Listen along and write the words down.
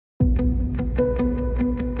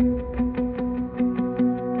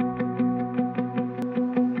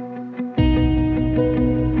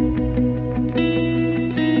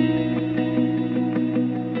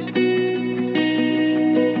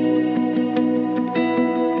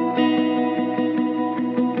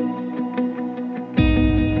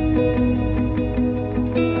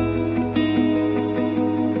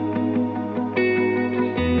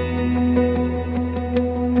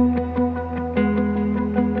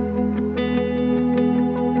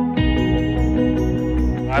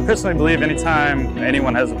I personally believe anytime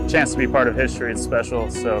anyone has a chance to be part of history, it's special.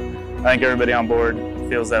 So I think everybody on board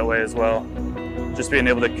feels that way as well. Just being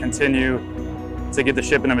able to continue to get the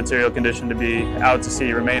ship in a material condition to be out to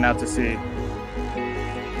sea, remain out to sea.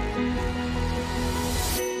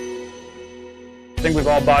 I think we've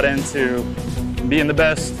all bought into being the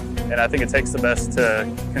best, and I think it takes the best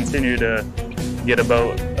to continue to get a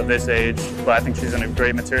boat of this age. But I think she's in a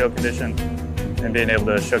great material condition, and being able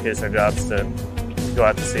to showcase her jobs to go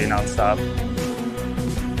out to sea nonstop.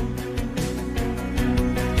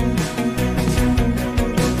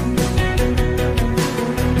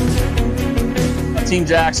 Team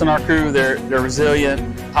Jacks on our crew, they're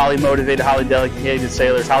resilient, highly motivated, highly dedicated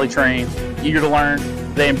sailors, highly trained, eager to learn.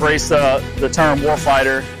 They embrace the term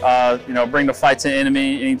warfighter, bring the fight to the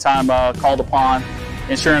enemy anytime called upon,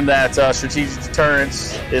 ensuring that strategic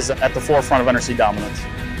deterrence is at the forefront of undersea dominance.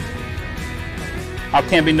 I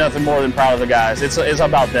can't be nothing more than proud of the guys. It's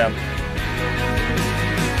about them.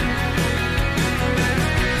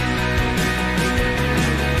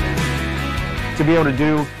 To be able to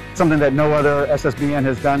do something that no other SSBN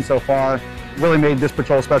has done so far really made this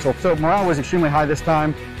patrol special. So morale was extremely high this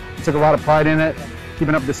time. We took a lot of pride in it,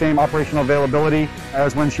 keeping up the same operational availability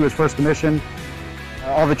as when she was first commissioned.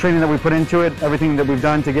 All the training that we put into it, everything that we've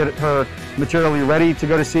done to get her materially ready to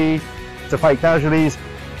go to sea, to fight casualties,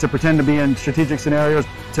 to pretend to be in strategic scenarios,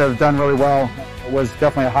 to have done really well was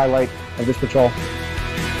definitely a highlight of this patrol.